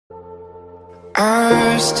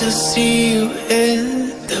I still see you in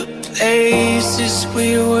the places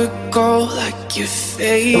we would go, like your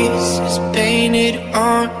face is painted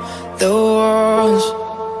on the walls.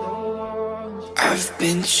 I've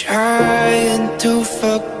been trying to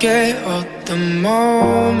forget all the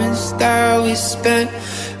moments that we spent,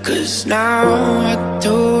 'cause now I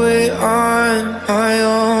do it on my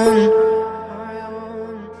own.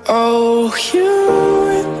 Oh, you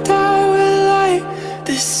and I were like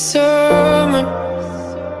this summer,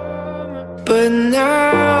 but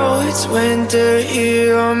now it's winter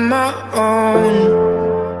here on my own.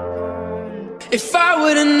 If I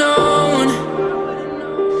would've known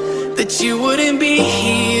that you wouldn't be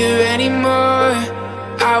here anymore,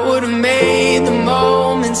 I would've made the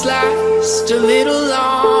moments last a little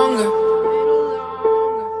longer.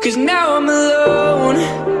 'Cause now I'm alone,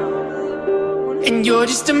 and you're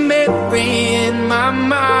just a memory in my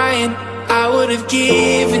mind. I would've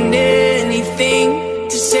given anything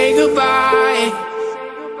to say goodbye.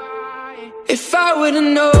 If I would've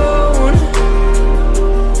known,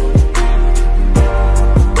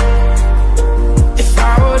 if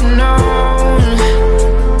I would've known.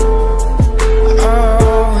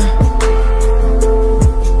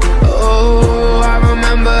 Oh, I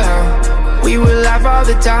remember how we would laugh all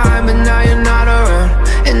the time, but now you're not around,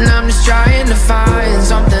 and I'm just trying to find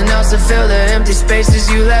something else to fill the empty spaces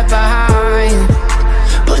you left behind.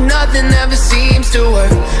 But nothing ever seems to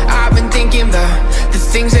work. I've been thinking about the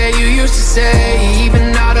things that you used to say, even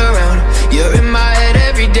not around. You're in my head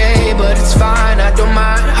every day, but it's fine, I don't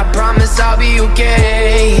mind. I promise I'll be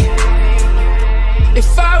okay. If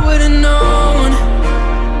I would've known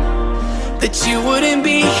that you wouldn't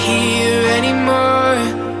be here anymore,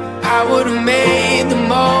 I would've made the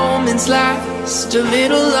moments last a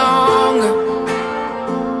little longer.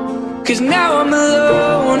 'Cause now I'm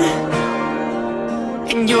alone,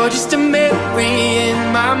 and you're just a memory in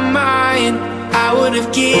my mind. I would've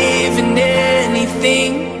given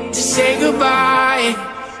anything to say goodbye.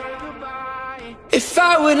 If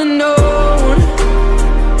I would've known.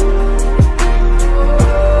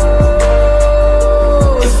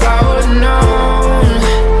 If I would've known.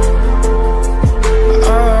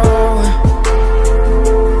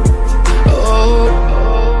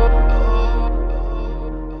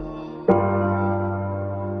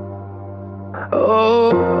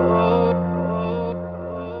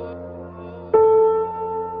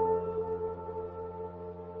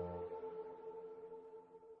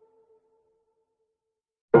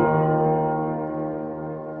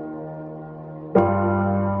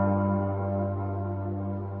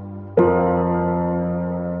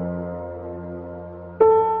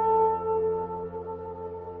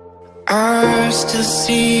 I still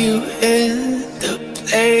see you in the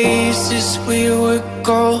places we would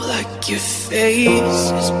go, like your face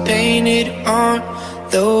is painted on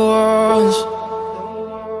the walls.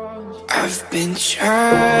 I've been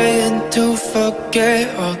trying to forget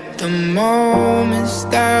all the moments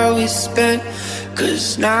that we spent,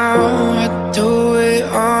 'cause now I do it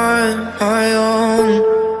on my own.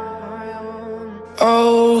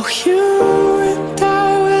 Oh, you and I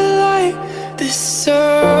were like this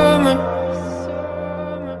summer,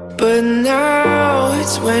 but now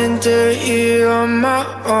it's winter here on my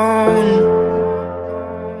own.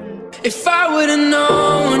 If I would've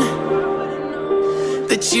known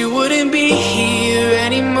that you wouldn't be here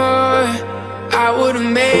anymore, I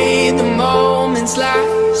would've made the moments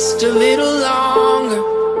last a little longer.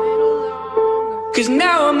 'Cause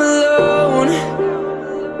now I'm alone,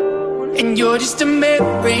 and you're just a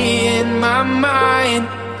memory in my mind.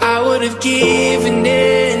 I would've given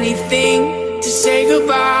anything to say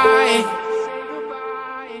goodbye.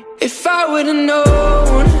 If I would've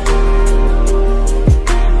known.